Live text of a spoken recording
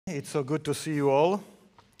It's so good to see you all.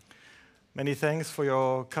 Many thanks for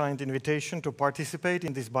your kind invitation to participate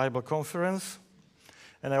in this Bible conference.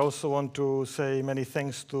 And I also want to say many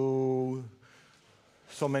thanks to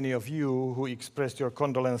so many of you who expressed your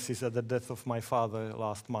condolences at the death of my father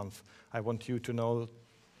last month. I want you to know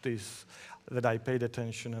this, that I paid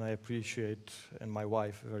attention and I appreciate, and my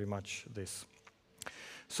wife very much, this.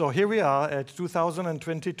 So here we are at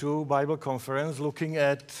 2022 Bible Conference, looking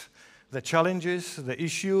at the challenges, the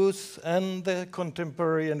issues, and the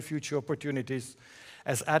contemporary and future opportunities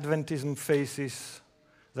as Adventism faces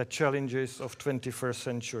the challenges of 21st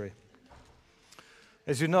century.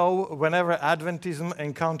 As you know, whenever Adventism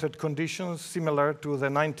encountered conditions similar to the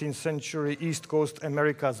 19th century East Coast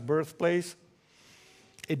America's birthplace,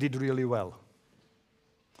 it did really well.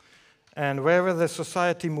 And wherever the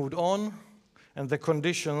society moved on and the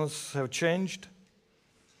conditions have changed,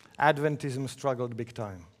 Adventism struggled big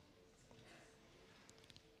time.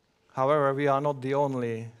 However, we are not the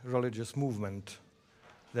only religious movement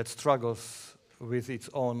that struggles with its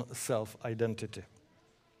own self-identity.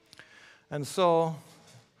 And so,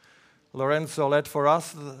 Lorenzo led for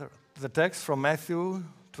us the text from Matthew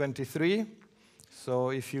 23.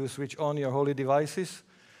 So if you switch on your holy devices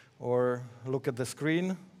or look at the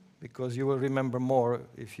screen, because you will remember more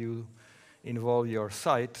if you involve your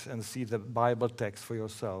sight and see the Bible text for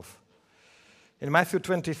yourself. In Matthew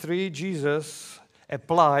 23, Jesus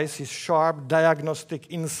applies his sharp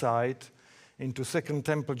diagnostic insight into Second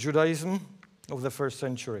Temple Judaism of the first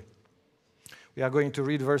century. We are going to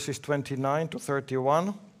read verses 29 to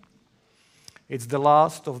 31. It's the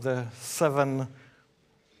last of the 7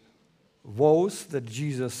 woes that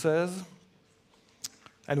Jesus says.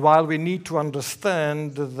 And while we need to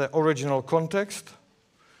understand the original context,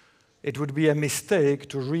 it would be a mistake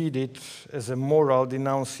to read it as a moral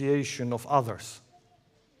denunciation of others.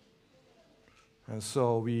 And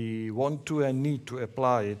so we want to and need to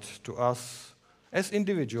apply it to us as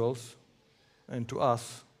individuals and to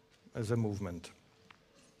us as a movement.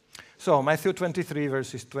 So, Matthew 23,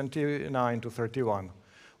 verses 29 to 31.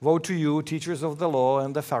 Woe to you, teachers of the law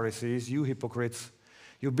and the Pharisees, you hypocrites!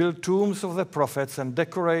 You build tombs of the prophets and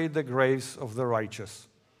decorate the graves of the righteous,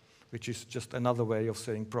 which is just another way of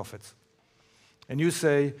saying prophets. And you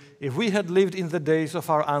say, if we had lived in the days of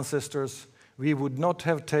our ancestors, we would not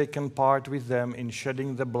have taken part with them in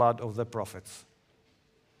shedding the blood of the prophets.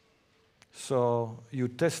 So you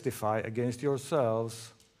testify against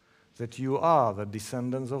yourselves that you are the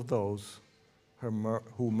descendants of those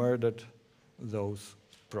who murdered those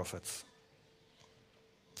prophets.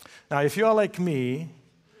 Now, if you are like me,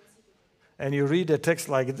 and you read a text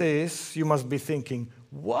like this, you must be thinking,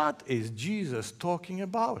 what is Jesus talking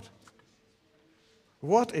about?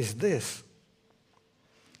 What is this?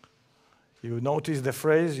 You notice the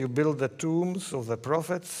phrase, you build the tombs of the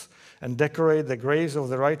prophets and decorate the graves of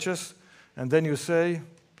the righteous, and then you say,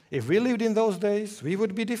 if we lived in those days, we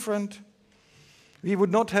would be different. We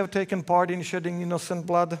would not have taken part in shedding innocent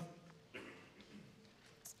blood.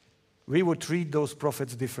 We would treat those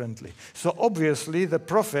prophets differently. So obviously, the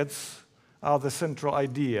prophets are the central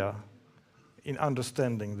idea in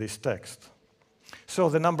understanding this text. So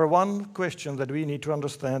the number one question that we need to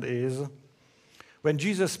understand is, when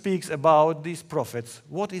Jesus speaks about these prophets,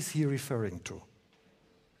 what is he referring to?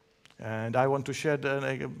 And I want to shed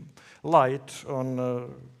a light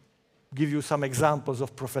on, give you some examples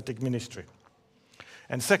of prophetic ministry.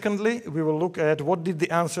 And secondly, we will look at what did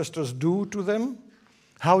the ancestors do to them?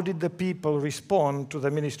 How did the people respond to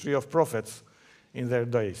the ministry of prophets in their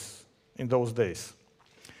days, in those days?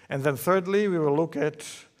 And then thirdly, we will look at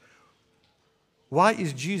why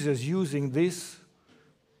is Jesus using this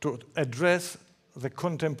to address the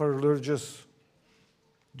contemporary religious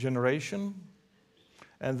generation.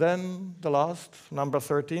 And then the last, number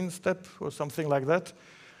 13 step, or something like that,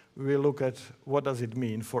 we'll look at what does it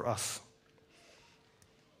mean for us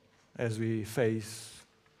as we face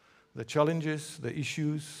the challenges, the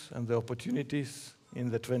issues, and the opportunities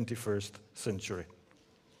in the 21st century.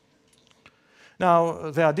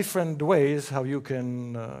 Now, there are different ways how you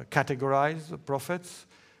can categorize the prophets.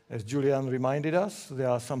 As Julian reminded us, there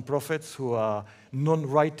are some prophets who are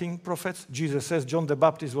non-writing prophets. Jesus says John the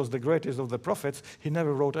Baptist was the greatest of the prophets. He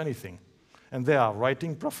never wrote anything. And there are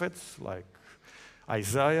writing prophets like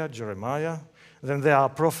Isaiah, Jeremiah. Then there are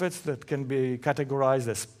prophets that can be categorized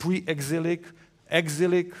as pre-exilic,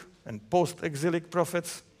 exilic, and post-exilic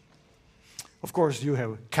prophets. Of course, you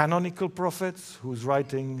have canonical prophets whose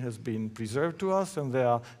writing has been preserved to us, and there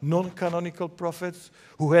are non-canonical prophets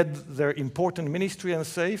who had their important ministry and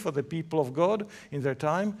say for the people of God in their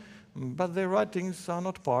time, but their writings are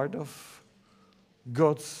not part of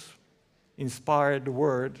God's inspired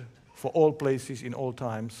word for all places in all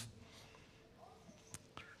times.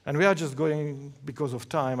 And we are just going, because of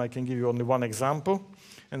time, I can give you only one example.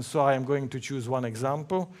 And so I am going to choose one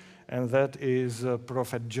example, and that is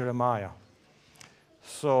Prophet Jeremiah.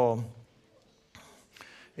 So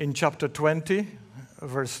in chapter 20,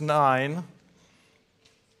 verse 9,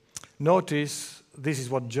 notice this is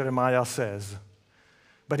what Jeremiah says.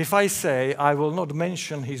 But if I say, I will not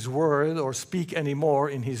mention his word or speak anymore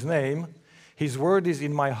in his name, his word is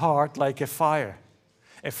in my heart like a fire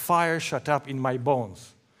shut up in my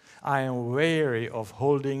bones. I am weary of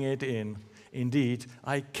holding it in. Indeed,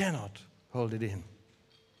 I cannot hold it in.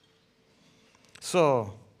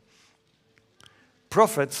 So,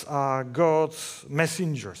 prophets are God's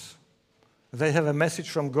messengers. They have a message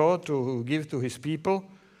from God to give to his people.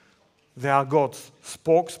 They are God's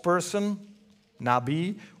spokesperson,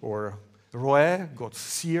 Nabi or Roeh, God's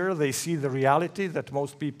seer. They see the reality that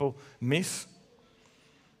most people miss.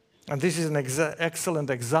 And this is an excellent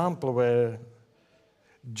example where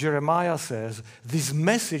Jeremiah says, this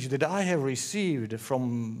message that I have received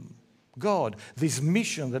from God, this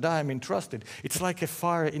mission that I am entrusted, it's like a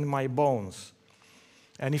fire in my bones.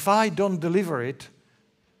 And if I don't deliver it,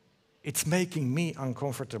 it's making me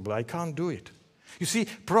uncomfortable. I can't do it. You see,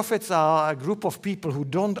 prophets are a group of people who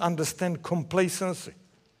don't understand complacency.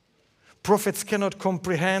 Prophets cannot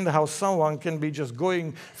comprehend how someone can be just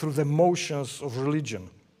going through the motions of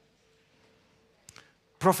religion.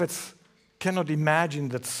 Prophets cannot imagine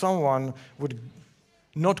that someone would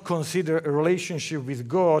not consider a relationship with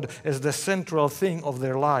God as the central thing of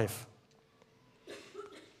their life.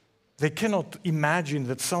 They cannot imagine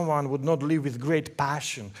that someone would not live with great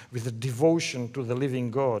passion, with a devotion to the living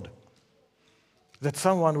God. That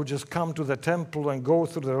someone would just come to the temple and go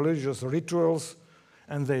through the religious rituals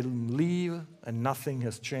and they leave and nothing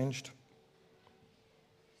has changed.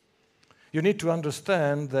 You need to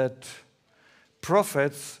understand that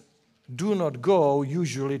prophets do not go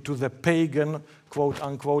usually to the pagan,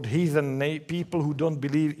 quote-unquote, heathen people who don't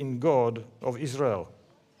believe in God of Israel.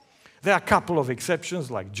 There are a couple of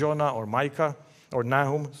exceptions like Jonah or Micah or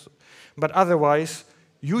Nahum, but otherwise,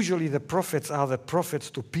 usually the prophets are the prophets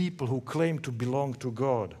to people who claim to belong to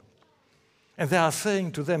God. And they are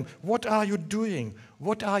saying to them, what are you doing?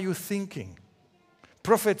 What are you thinking?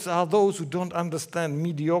 Prophets are those who don't understand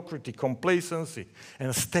mediocrity, complacency,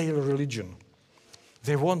 and stale religion.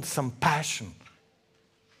 They want some passion,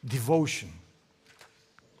 devotion.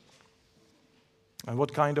 And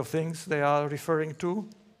what kind of things they are referring to?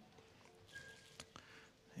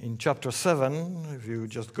 In chapter 7, if you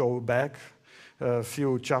just go back a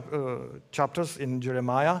few chapters in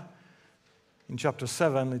Jeremiah, in chapter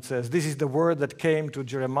 7 it says, this is the word that came to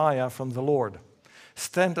Jeremiah from the Lord.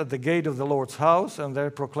 Stand at the gate of the Lord's house and there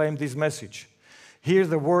proclaim this message. Hear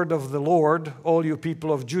the word of the Lord, all you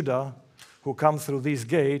people of Judah, who come through these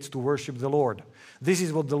gates to worship the Lord. This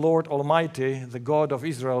is what the Lord Almighty, the God of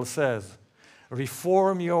Israel, says.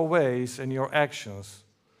 Reform your ways and your actions,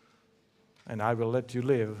 and I will let you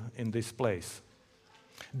live in this place.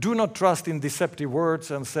 Do not trust in deceptive words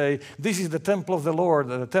and say, this is the temple of the Lord,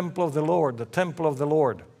 the temple of the Lord, the temple of the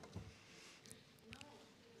Lord.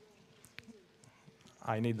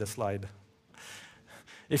 I need the slide.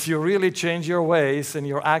 If you really change your ways and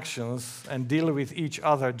your actions and deal with each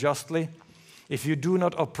other justly, if you do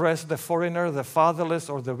not oppress the foreigner, the fatherless,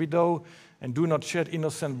 or the widow, and do not shed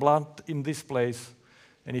innocent blood in this place,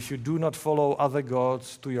 and if you do not follow other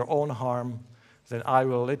gods to your own harm, then I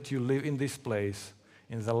will let you live in this place,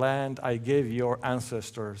 in the land I gave your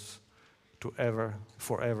ancestors to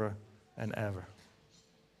forever and ever.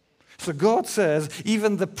 So God says,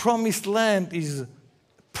 even the promised land is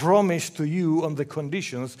promised to you on the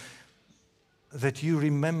conditions that you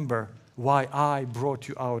remember why I brought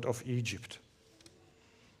you out of Egypt.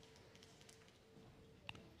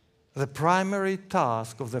 The primary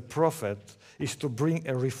task of the prophet is to bring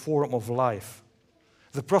a reform of life.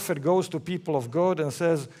 The prophet goes to people of God and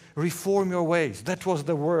says, reform your ways. That was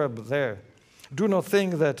the verb there. Do not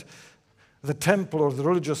think that the temple or the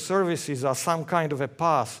religious services are some kind of a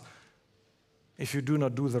pass if you do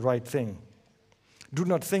not do the right thing. Do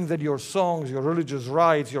not think that your songs, your religious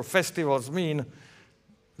rites, your festivals mean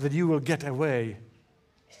that you will get away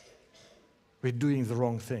with doing the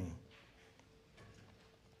wrong thing.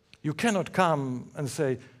 You cannot come and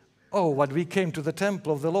say, oh, but we came to the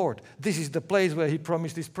temple of the Lord. This is the place where he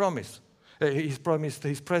promised his promise. He promised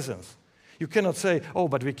his presence. You cannot say, oh,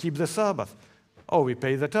 but we keep the Sabbath. Oh, we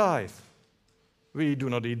pay the tithe. We do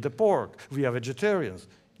not eat the pork. We are vegetarians.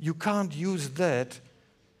 You can't use that.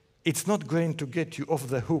 It's not going to get you off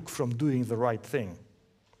the hook from doing the right thing.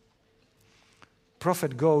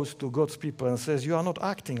 prophet goes to God's people and says, you are not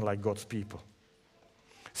acting like God's people.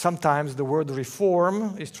 Sometimes the word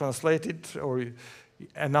reform is translated, or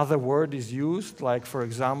another word is used, like, for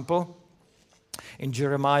example, in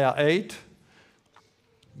Jeremiah 8,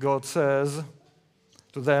 God says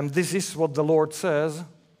to them, this is what the Lord says.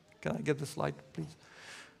 Can I get the slide, please?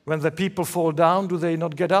 When the people fall down, do they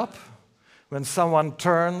not get up? When someone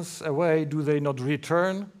turns away, do they not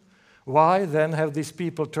return? Why then have these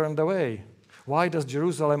people turned away? Why does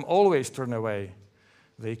Jerusalem always turn away?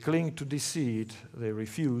 They cling to deceit, they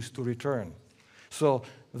refuse to return. So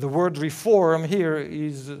the word reform here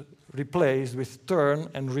is replaced with turn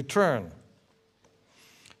and return.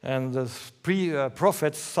 And the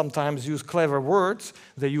prophets sometimes use clever words,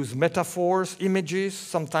 they use metaphors, images,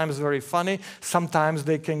 sometimes very funny, sometimes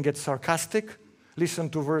they can get sarcastic. Listen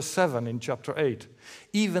to verse 7 in chapter 8.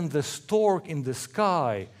 Even the stork in the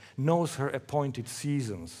sky knows her appointed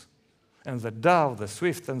seasons. And the dove, the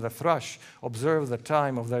swift, and the thrush observe the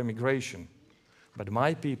time of their migration. But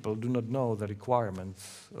my people do not know the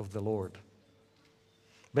requirements of the Lord.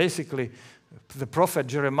 Basically, the prophet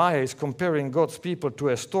Jeremiah is comparing God's people to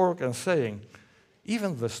a stork and saying,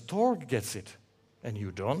 even the stork gets it, and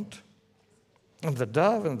you don't. And the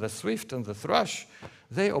dove and the swift and the thrush,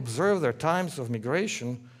 they observe their times of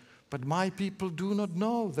migration, but my people do not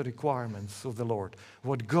know the requirements of the Lord,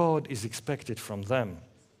 what God is expected from them.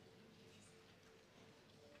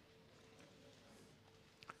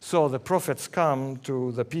 So the prophets come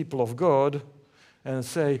to the people of God and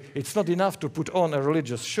say, it's not enough to put on a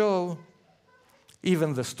religious show.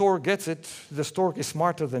 Even the stork gets it. The stork is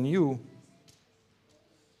smarter than you.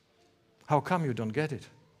 How come you don't get it?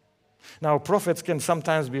 Now, prophets can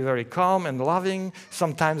sometimes be very calm and loving.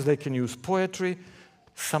 Sometimes they can use poetry.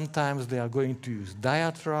 Sometimes they are going to use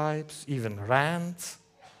diatribes, even rants.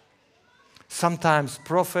 Sometimes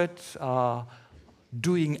prophets are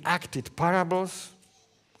doing acted parables,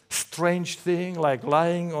 strange thing like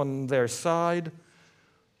lying on their side,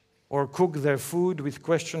 or cook their food with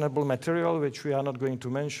questionable material, which we are not going to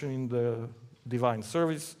mention in the divine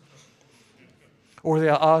service. Or they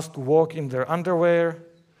are asked to walk in their underwear.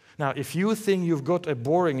 Now, if you think you've got a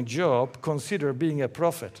boring job, consider being a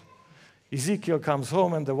prophet. Ezekiel comes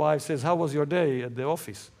home and the wife says, how was your day at the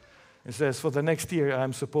office? He says, for the next year,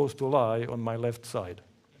 I'm supposed to lie on my left side.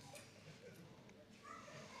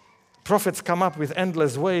 Prophets come up with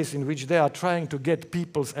endless ways in which they are trying to get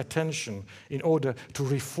people's attention in order to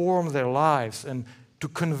reform their lives and to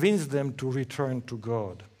convince them to return to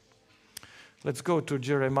God. Let's go to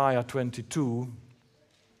Jeremiah 22.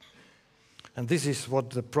 And this is what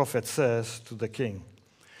the prophet says to the king.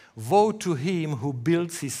 Woe to him who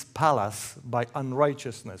builds his palace by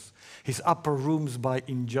unrighteousness, his upper rooms by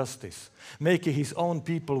injustice, making his own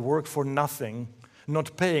people work for nothing,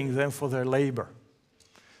 not paying them for their labor.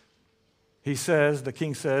 He says, the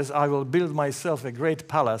king says, I will build myself a great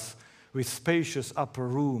palace with spacious upper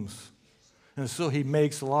rooms. And so he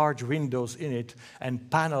makes large windows in it and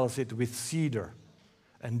panels it with cedar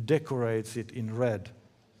and decorates it in red.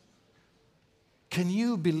 Can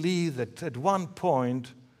you believe that at one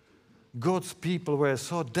point God's people were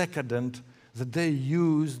so decadent that they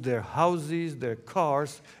used their houses, their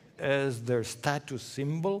cars as their status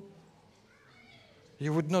symbol?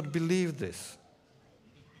 You would not believe this.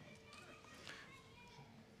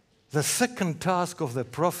 The second task of the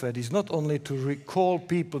prophet is not only to call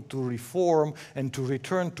people to reform and to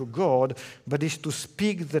return to God, but is to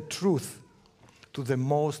speak the truth to the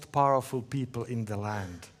most powerful people in the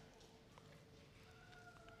land.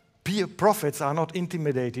 Prophets are not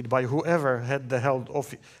intimidated by whoever held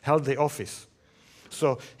the office.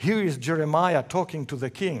 So here is Jeremiah talking to the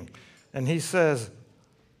king, and he says,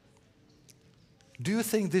 do you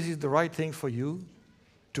think this is the right thing for you?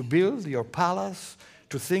 To build your palace?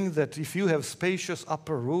 To think that if you have spacious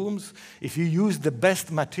upper rooms, if you use the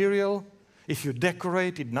best material, if you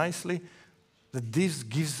decorate it nicely, that this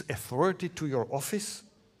gives authority to your office?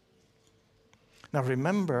 Now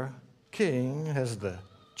remember, king has the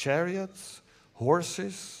chariots,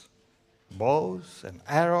 horses, bows and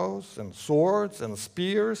arrows and swords and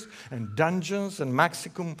spears and dungeons and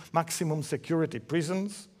maximum security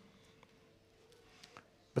prisons.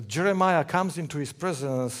 But Jeremiah comes into his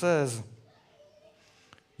presence and says,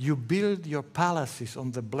 you build your palaces on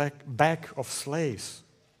the back of slaves.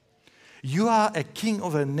 You are a king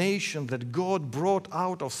of a nation that God brought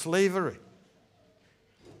out of slavery.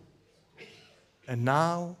 And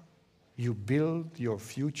now you build your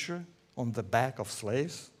future on the back of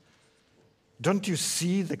slaves? Don't you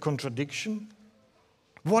see the contradiction?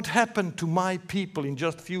 What happened to my people in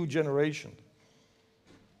just few generations?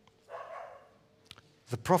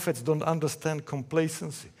 The prophets don't understand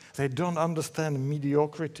complacency. They don't understand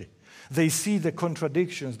mediocrity. They see the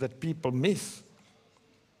contradictions that people miss.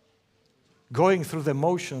 Going through the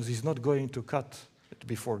motions is not going to cut it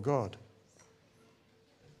before God.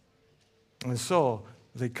 And so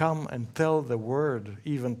they come and tell the word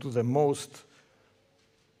even to the most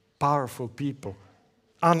powerful people,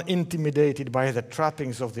 unintimidated by the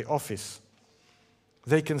trappings of the office.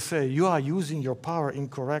 They can say, you are using your power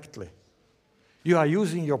incorrectly. You are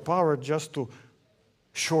using your power just to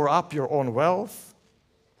shore up your own wealth,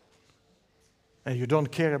 and you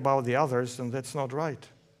don't care about the others, and that's not right.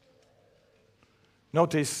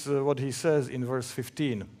 Notice what he says in verse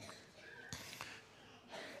 15.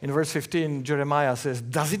 In verse 15, Jeremiah says,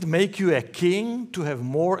 does it make you a king to have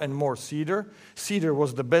more and more cedar? Cedar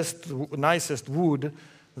was the best, nicest wood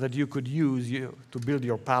that you could use to build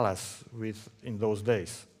your palace with in those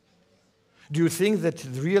days. Do you think that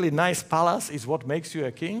really nice palace is what makes you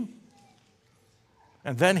a king?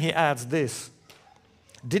 And then he adds this,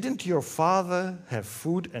 didn't your father have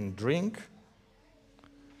food and drink?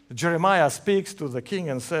 Jeremiah speaks to the king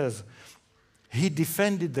and says, he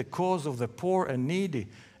defended the cause of the poor and needy,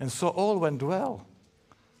 and so all went well.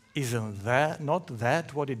 Isn't that not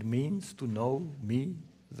that what it means to know me,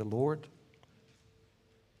 the Lord?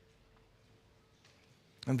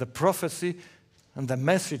 And the prophecy and the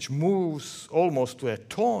message moves almost to a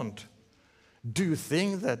taunt. Do you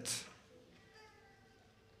think that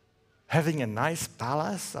having a nice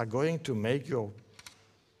palace are going to make your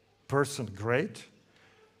person great?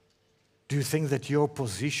 Do you think that your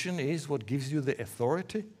position is what gives you the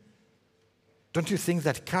authority? Don't you think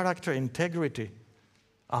that character, integrity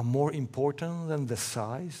are more important than the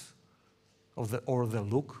size of or the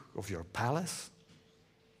look of your palace?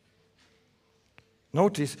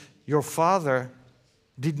 Notice, your father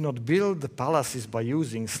did not build the palaces by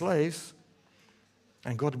using slaves,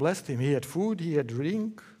 and God blessed him. He had food, he had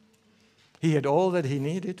drink, he had all that he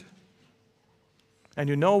needed. And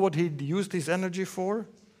you know what he used his energy for?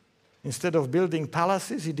 Instead of building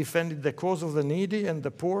palaces, he defended the cause of the needy and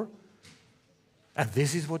the poor. And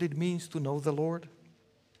this is what it means to know the Lord.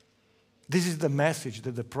 This is the message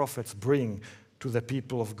that the prophets bring to the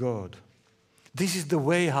people of God. This is the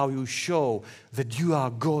way how you show that you are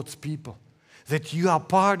God's people, that you are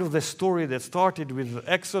part of the story that started with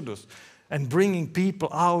the Exodus and bringing people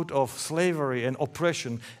out of slavery and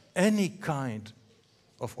oppression, any kind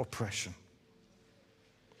of oppression.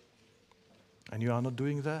 And you are not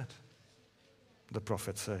doing that, the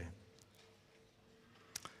prophets say.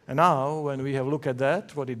 And now, when we have looked at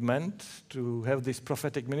that, what it meant to have this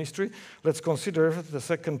prophetic ministry, let's consider the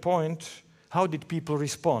second point. How did people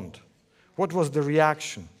respond? What was the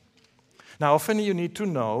reaction? Now, often you need to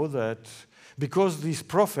know that because these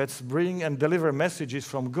prophets bring and deliver messages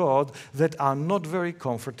from God that are not very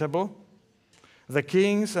comfortable, the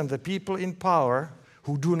kings and the people in power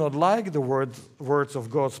who do not like the words of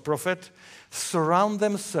God's prophet surround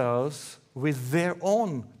themselves with their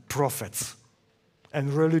own prophets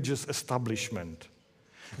and religious establishment.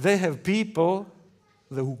 They have people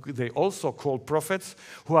who they also call prophets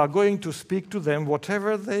who are going to speak to them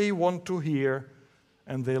whatever they want to hear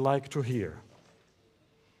and they like to hear.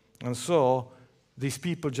 And so these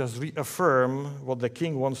people just reaffirm what the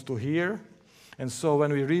king wants to hear. And so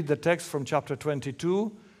when we read the text from chapter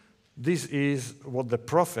 22, this is what the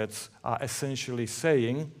prophets are essentially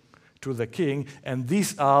saying to the king, and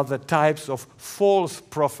these are the types of false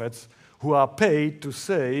prophets who are paid to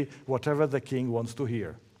say whatever the king wants to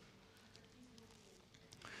hear.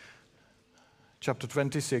 Chapter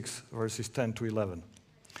 26, verses 10 to 11.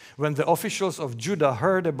 When the officials of Judah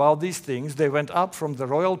heard about these things, they went up from the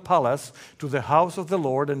royal palace to the house of the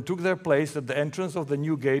Lord and took their place at the entrance of the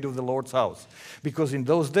new gate of the Lord's house. Because in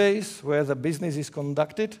those days, where the business is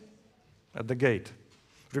conducted, at the gate.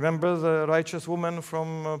 Remember the righteous woman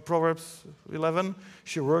from Proverbs 11?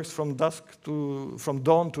 She works from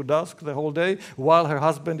dawn to dusk the whole day, while her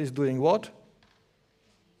husband is doing what?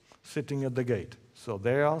 Sitting at the gate. So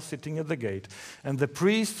they are sitting at the gate. And the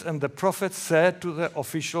priests and the prophets said to the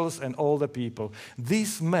officials and all the people,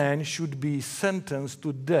 this man should be sentenced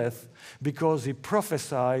to death because he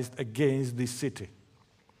prophesied against this city.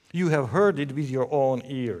 You have heard it with your own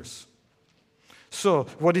ears. So,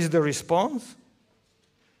 what is the response?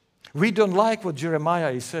 We don't like what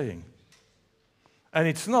Jeremiah is saying. And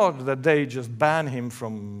it's not that they just ban him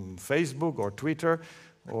from Facebook or Twitter,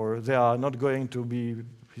 or they are not going to be,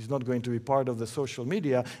 he's not going to be part of the social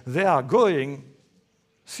media. They are going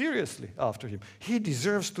seriously after him. He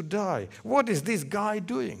deserves to die. What is this guy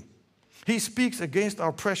doing? He speaks against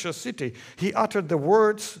our precious city. He uttered the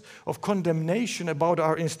words of condemnation about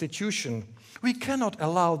our institution. We cannot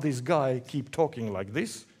allow this guy keep talking like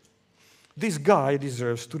this. This guy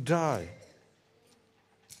deserves to die.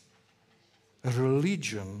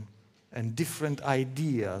 Religion and different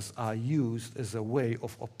ideas are used as a way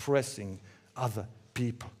of oppressing other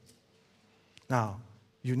people. Now,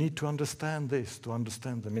 you need to understand this to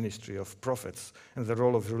understand the ministry of prophets and the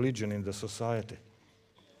role of religion in the society.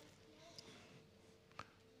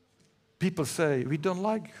 People say, we don't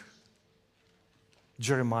like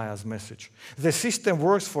Jeremiah's message. The system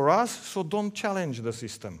works for us, so don't challenge the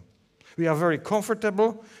system. We are very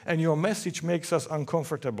comfortable, and your message makes us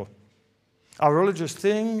uncomfortable. Our religious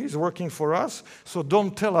thing is working for us, so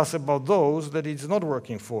don't tell us about those that it's not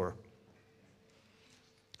working for.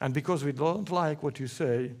 And because we don't like what you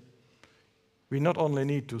say, we not only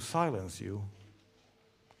need to silence you,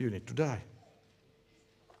 you need to die.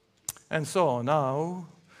 And so now,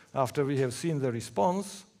 after we have seen the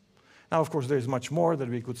response, now of course there is much more that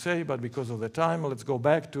we could say, but because of the time, let's go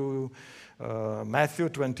back to Matthew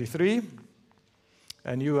 23,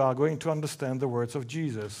 and you are going to understand the words of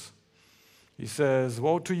Jesus. He says,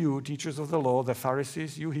 "Woe to you, teachers of the law, the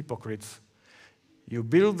Pharisees, you hypocrites! You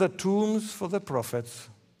build the tombs for the prophets.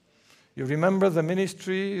 You remember the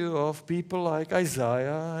ministry of people like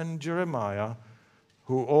Isaiah and Jeremiah,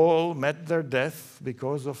 who all met their death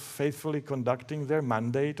because of faithfully conducting their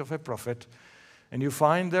mandate of a prophet. And you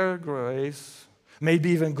find their graves, maybe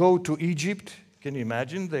even go to Egypt." Can you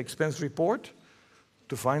imagine the expense report?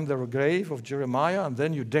 To find the grave of Jeremiah, and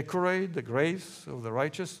then you decorate the graves of the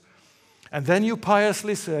righteous. And then you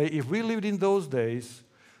piously say, if we lived in those days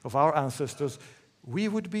of our ancestors, we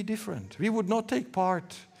would be different. We would not take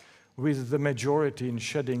part with the majority in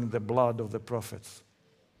shedding the blood of the prophets.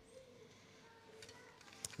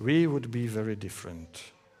 We would be very different.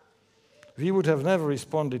 We would have never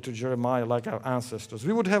responded to Jeremiah like our ancestors.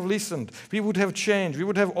 We would have listened. We would have changed. We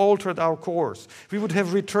would have altered our course. We would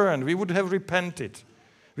have returned. We would have repented.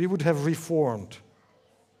 We would have reformed.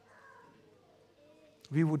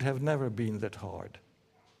 We would have never been that hard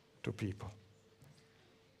to people.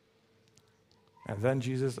 And then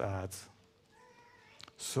Jesus adds,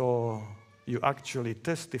 so you actually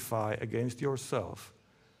testify against yourself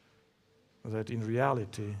that in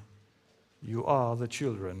reality you are the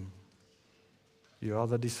children, you are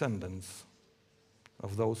the descendants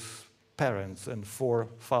of those parents and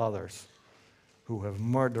forefathers who have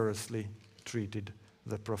murderously treated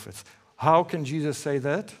the prophets. How can Jesus say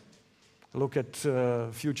that? Look at a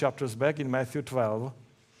few chapters back in Matthew 12.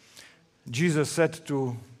 Jesus said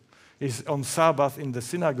on Sabbath in the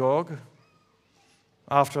synagogue,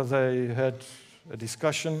 after they had a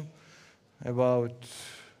discussion about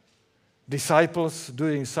disciples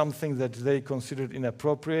doing something that they considered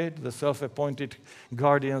inappropriate, the self-appointed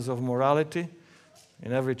guardians of morality.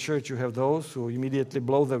 In every church you have those who immediately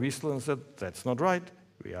blow the whistle and said, that's not right.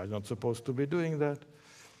 We are not supposed to be doing that.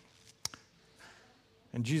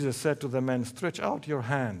 And Jesus said to the man, stretch out your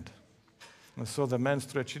hand. And so the man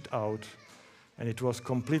stretched it out, and it was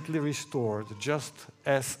completely restored, just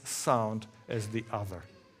as sound as the other.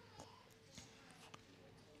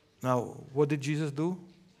 Now, what did Jesus do?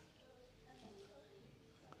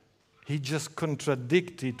 He just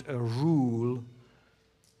contradicted a rule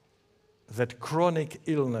that chronic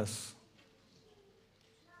illness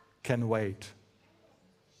can wait,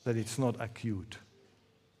 that it's not acute.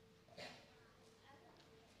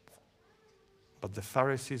 But the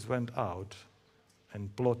Pharisees went out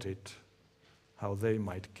and plotted how they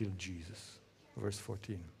might kill Jesus. Verse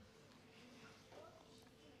 14.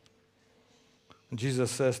 Jesus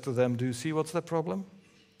says to them, do you see what's the problem?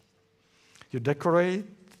 You decorate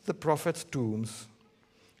the prophets' tombs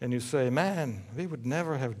and you say, man, we would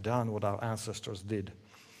never have done what our ancestors did.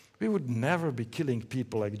 We would never be killing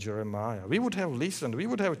people like Jeremiah. We would have listened. We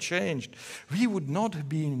would have changed. We would not have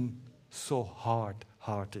been so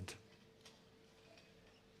hard-hearted.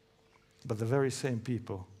 But the very same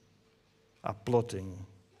people are plotting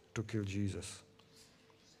to kill Jesus.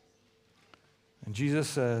 And Jesus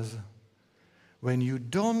says, when you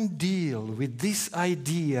don't deal with this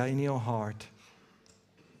idea in your heart,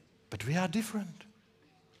 but we are different.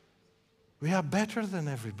 We are better than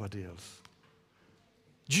everybody else.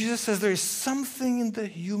 Jesus says there is something in the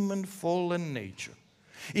human fallen nature.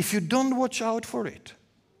 If you don't watch out for it,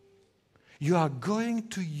 you are going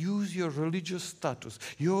to use your religious status,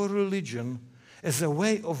 your religion, as a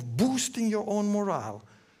way of boosting your own morale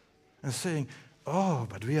and saying, oh,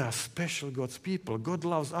 but we are special God's people. God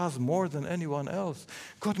loves us more than anyone else.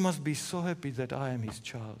 God must be so happy that I am his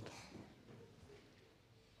child.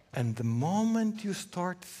 And the moment you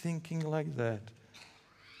start thinking like that,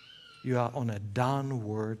 you are on a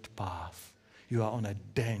downward path. you are on a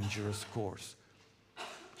dangerous course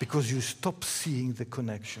because you stop seeing the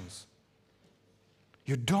connections.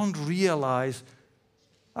 You don't realize,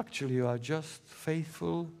 actually, you are just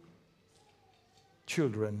faithful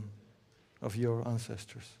children of your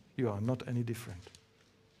ancestors. You are not any different,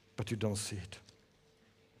 but you don't see it.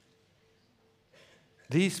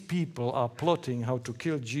 These people are plotting how to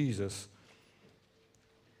kill Jesus.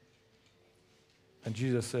 And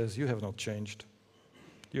Jesus says, you have not changed.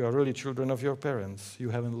 You are really children of your parents. You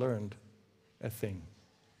haven't learned a thing.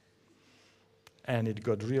 And it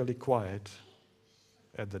got really quiet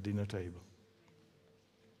at the dinner table.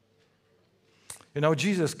 You know,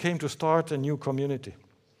 Jesus came to start a new community.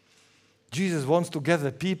 Jesus wants to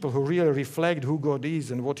gather people who really reflect who God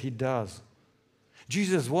is and what He does.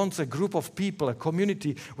 Jesus wants a group of people, a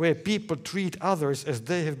community where people treat others as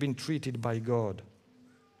they have been treated by God.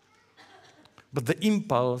 But the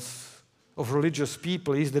impulse of religious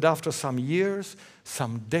people is that after some years,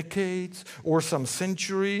 some decades, or some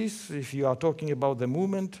centuries, if you are talking about the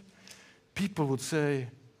movement, people would say,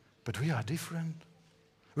 but we are different.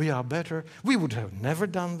 We are better. We would have never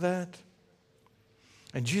done that.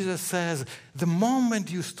 And Jesus says, the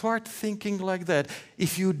moment you start thinking like that,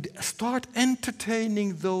 if you start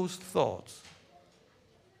entertaining those thoughts,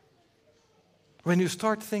 when you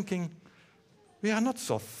start thinking, we are not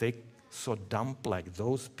so thick, so dumb like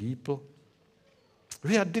those people,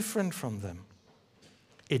 we are different from them,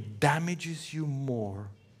 it damages you more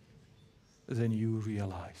than you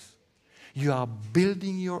realize. You are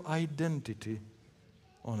building your identity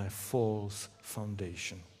on a false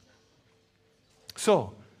foundation.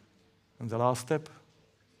 So, and the last step,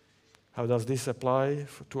 how does this apply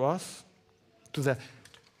to us? To the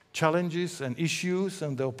challenges and issues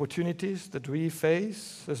and the opportunities that we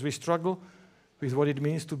face as we struggle with what it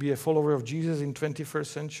means to be a follower of Jesus in 21st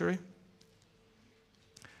century?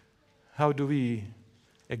 How do we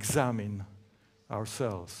examine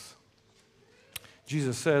ourselves?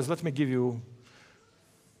 Jesus says, let me give you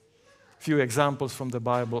a few examples from the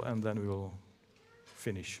Bible and then we will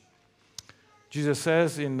finish. Jesus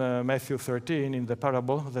says in Matthew 13, in the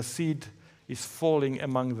parable, the seed is falling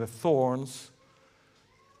among the thorns,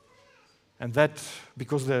 and that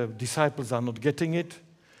because the disciples are not getting it,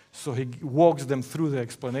 so he walks them through the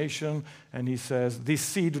explanation, and he says, this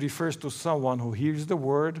seed refers to someone who hears the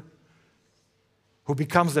word, who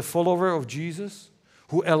becomes a follower of Jesus,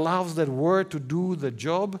 who allows that word to do the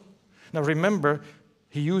job. Now remember,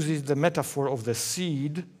 he uses the metaphor of the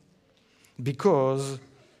seed because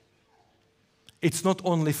it's not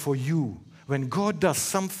only for you. When God does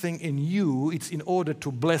something in you, it's in order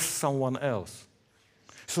to bless someone else,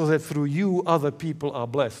 so that through you, other people are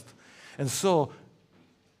blessed. And so,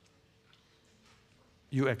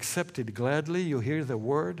 you accept it gladly, you hear the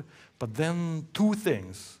word, but then two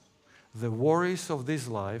things, the worries of this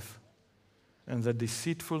life and the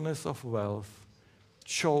deceitfulness of wealth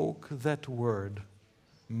choke that word,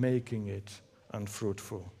 making it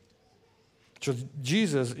unfruitful. So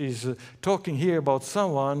Jesus is talking here about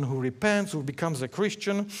someone who repents, who becomes a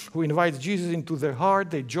Christian, who invites Jesus into their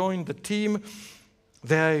heart. They join the team.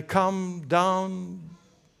 They come down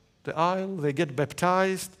the aisle. They get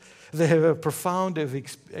baptized. They have a profound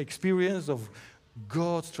experience of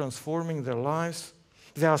God transforming their lives.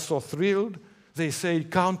 They are so thrilled. They say,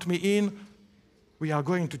 count me in. We are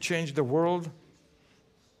going to change the world.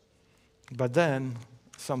 But then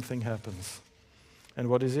something happens. And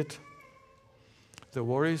what is it? The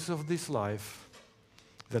worries of this life,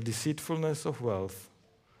 the deceitfulness of wealth,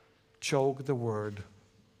 choke the word,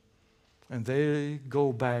 and they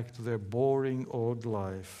go back to their boring old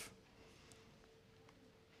life.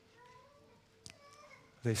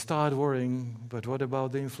 They start worrying, but what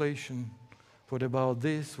about the inflation? What about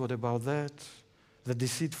this? What about that? The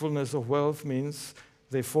deceitfulness of wealth means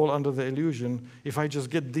they fall under the illusion, if I just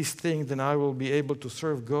get this thing, then I will be able to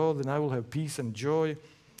serve God, then I will have peace and joy.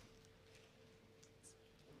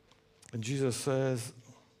 And Jesus says,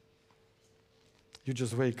 you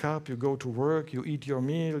just wake up, you go to work, you eat your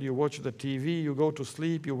meal, you watch the TV, you go to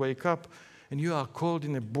sleep, you wake up, and you are caught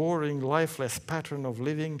in a boring, lifeless pattern of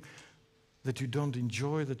living that you don't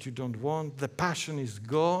enjoy, that you don't want. The passion is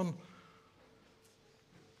gone.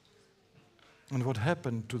 And what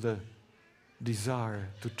happened to the desire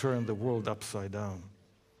to turn the world upside down?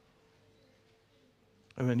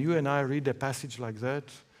 And when you and I read a passage like that,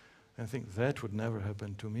 I think that would never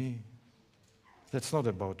happen to me. That's not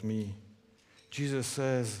about me. Jesus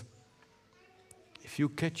says, if you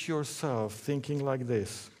catch yourself thinking like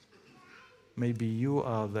this, maybe you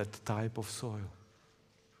are that type of soil.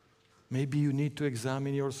 Maybe you need to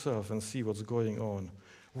examine yourself and see what's going on.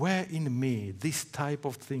 Where in me this type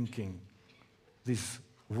of thinking these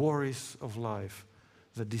worries of life,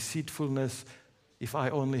 the deceitfulness, if I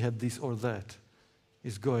only had this or that,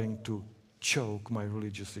 is going to choke my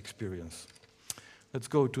religious experience. Let's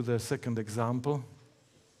go to the second example.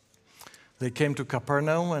 They came to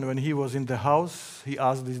Capernaum, and when he was in the house, he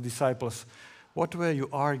asked his disciples, "What were you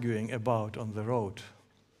arguing about on the road?"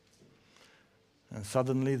 And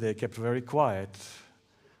suddenly they kept very quiet,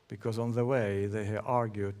 because on the way they had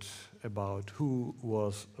argued about who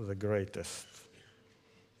was the greatest.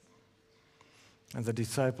 And the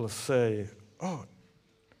disciples say, "Oh,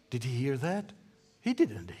 did he hear that? He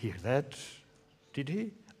didn't hear that, did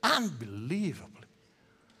he? Unbelievable.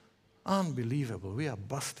 Unbelievable. We are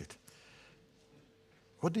busted.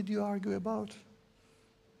 What did you argue about?"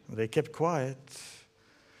 They kept quiet,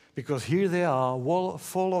 because here they are,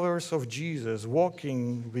 followers of Jesus,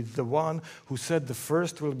 walking with the one who said the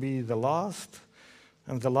first will be the last,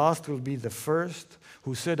 and the last will be the first,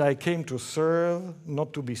 who said, "I came to serve,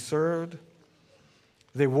 not to be served."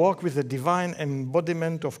 They walk with the divine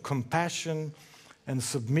embodiment of compassion and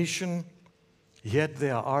submission, yet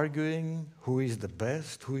they are arguing who is the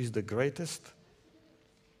best, who is the greatest.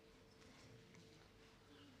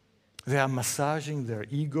 They are massaging their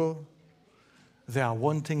ego. They are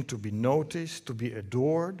wanting to be noticed, to be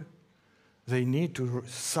adored. They need to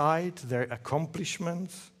cite their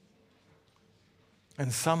accomplishments.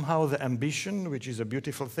 And somehow the ambition, which is a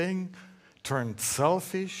beautiful thing, turned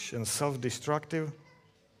selfish and self-destructive.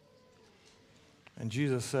 And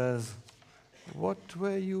Jesus says, "What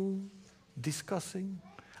were you discussing?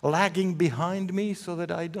 Lagging behind me so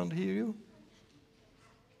that I don't hear you?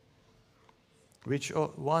 Which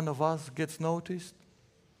one of us gets noticed?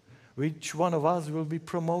 Which one of us will be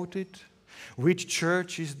promoted? Which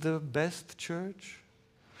church is the best church?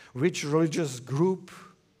 Which religious group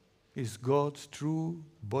is God's true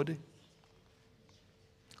body?"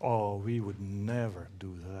 Oh, we would never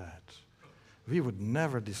do that. We would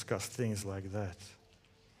never discuss things like that.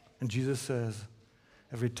 And Jesus says,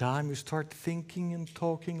 every time you start thinking and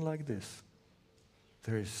talking like this,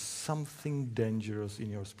 there is something dangerous in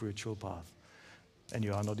your spiritual path, and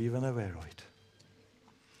you are not even aware of it.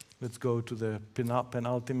 Let's go to the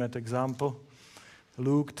penultimate example.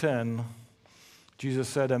 Luke 10, Jesus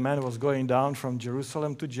said a man was going down from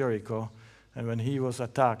Jerusalem to Jericho, and when he was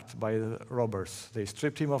attacked by the robbers, they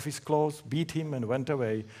stripped him of his clothes, beat him, and went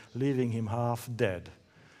away, leaving him half dead.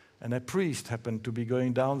 And a priest happened to be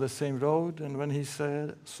going down the same road, and when he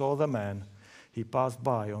saw the man, he passed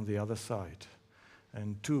by on the other side.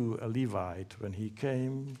 And too, a Levite, when he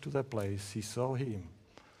came to the place, he saw him,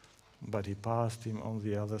 but he passed him on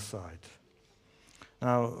the other side.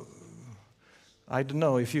 Now, I don't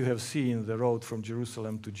know if you have seen the road from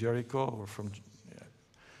Jerusalem to Jericho or from...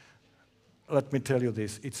 Let me tell you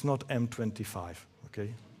this, it's not M25,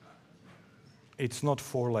 okay? It's not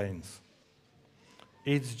 4 lanes.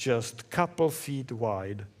 It's just a couple feet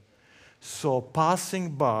wide. So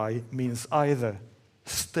passing by means either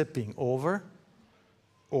stepping over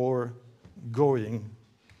or going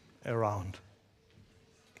around.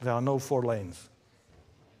 There are no 4 lanes.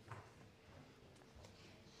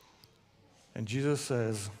 And Jesus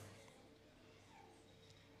says,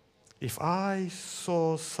 if I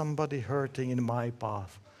saw somebody hurting in my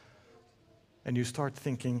path, and you start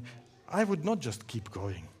thinking, I would not just keep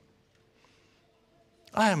going.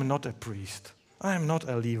 I am not a priest. I am not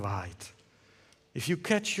a Levite. If you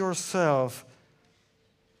catch yourself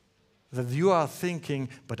that you are thinking,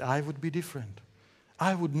 but I would be different.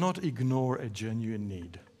 I would not ignore a genuine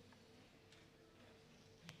need.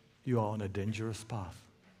 You are on a dangerous path,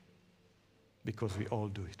 because we all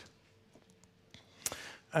do it.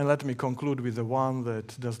 And let me conclude with the one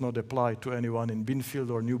that does not apply to anyone in Binfield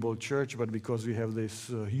or Newbold Church, but because we have this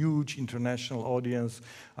huge international audience,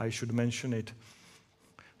 I should mention it.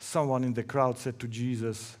 Someone in the crowd said to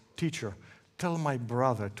Jesus, "Teacher, tell my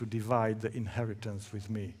brother to divide the inheritance with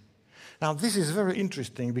me." Now, this is very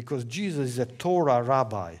interesting because Jesus is a Torah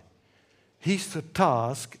rabbi. His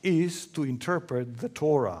task is to interpret the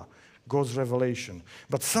Torah, God's revelation.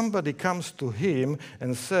 But somebody comes to him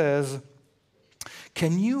and says,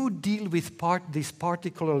 "Can you deal with this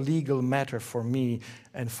particular legal matter for me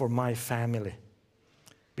and for my family?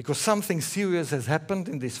 Because something serious has happened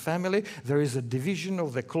in this family. There is a division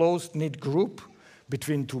of the close-knit group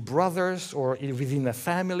between 2 brothers, or within a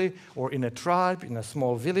family, or in a tribe, in a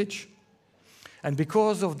small village. And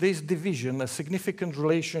because of this division, a significant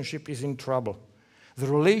relationship is in trouble. The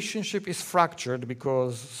relationship is fractured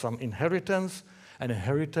because some inheritance, and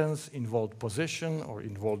inheritance involved possession or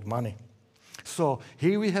involved money. So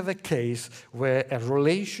here we have a case where a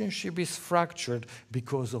relationship is fractured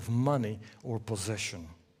because of money or possession.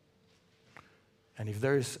 And if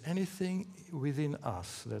there is anything within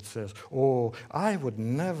us that says, oh, I would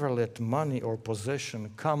never let money or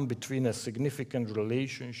possession come between a significant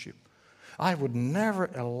relationship, I would never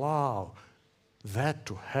allow that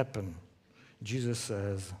to happen, Jesus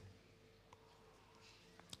says,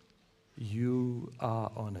 you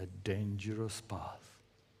are on a dangerous path,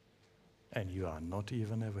 and you are not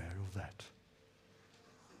even aware of that.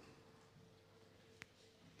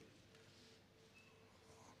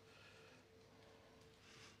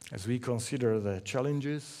 As we consider the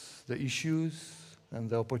challenges, the issues, and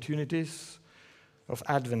the opportunities of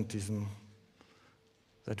Adventism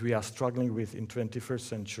that we are struggling with in 21st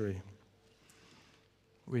century,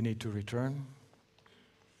 we need to return,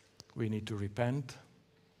 we need to repent,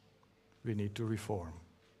 we need to reform,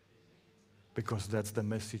 because that's the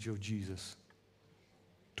message of Jesus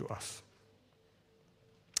to us.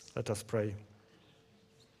 Let us pray.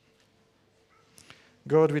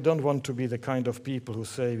 God, we don't want to be the kind of people who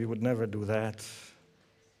say we would never do that,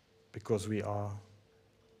 because we are.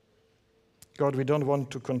 God, we don't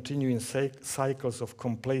want to continue in cycles of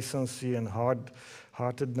complacency and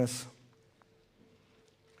hard-heartedness.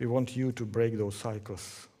 We want you to break those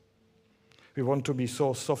cycles. We want to be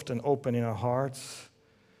so soft and open in our hearts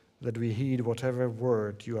that we heed whatever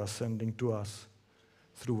word you are sending to us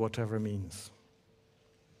through whatever means.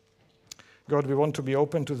 God, we want to be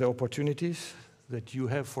open to the opportunities that you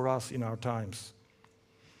have for us in our times.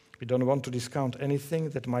 We don't want to discount anything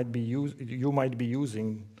that you might be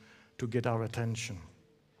using to get our attention.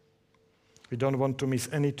 We don't want to miss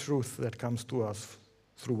any truth that comes to us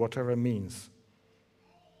through whatever means.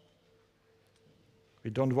 We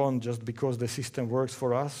don't want, just because the system works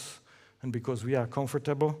for us and because we are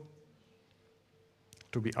comfortable,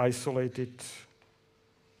 to be isolated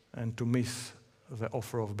and to miss the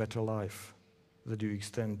offer of better life that you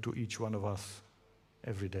extend to each one of us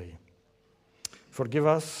every day. Forgive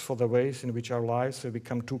us for the ways in which our lives have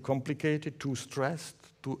become too complicated, too stressed,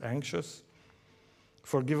 too anxious.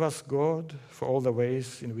 Forgive us, God, for all the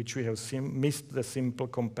ways in which we have missed the simple,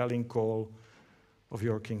 compelling call of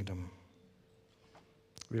your kingdom.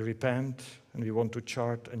 We repent and we want to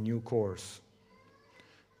chart a new course,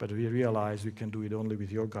 but we realize we can do it only with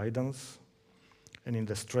your guidance and in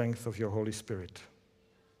the strength of your Holy Spirit.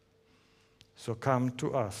 So come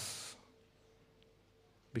to us,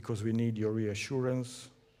 because we need your reassurance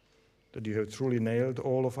that you have truly nailed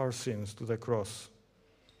all of our sins to the cross,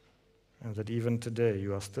 and that even today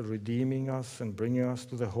you are still redeeming us and bringing us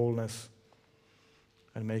to the wholeness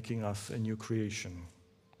and making us a new creation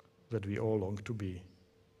that we all long to be.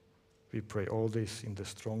 We pray all this in the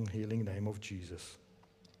strong, healing name of Jesus.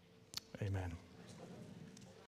 Amen.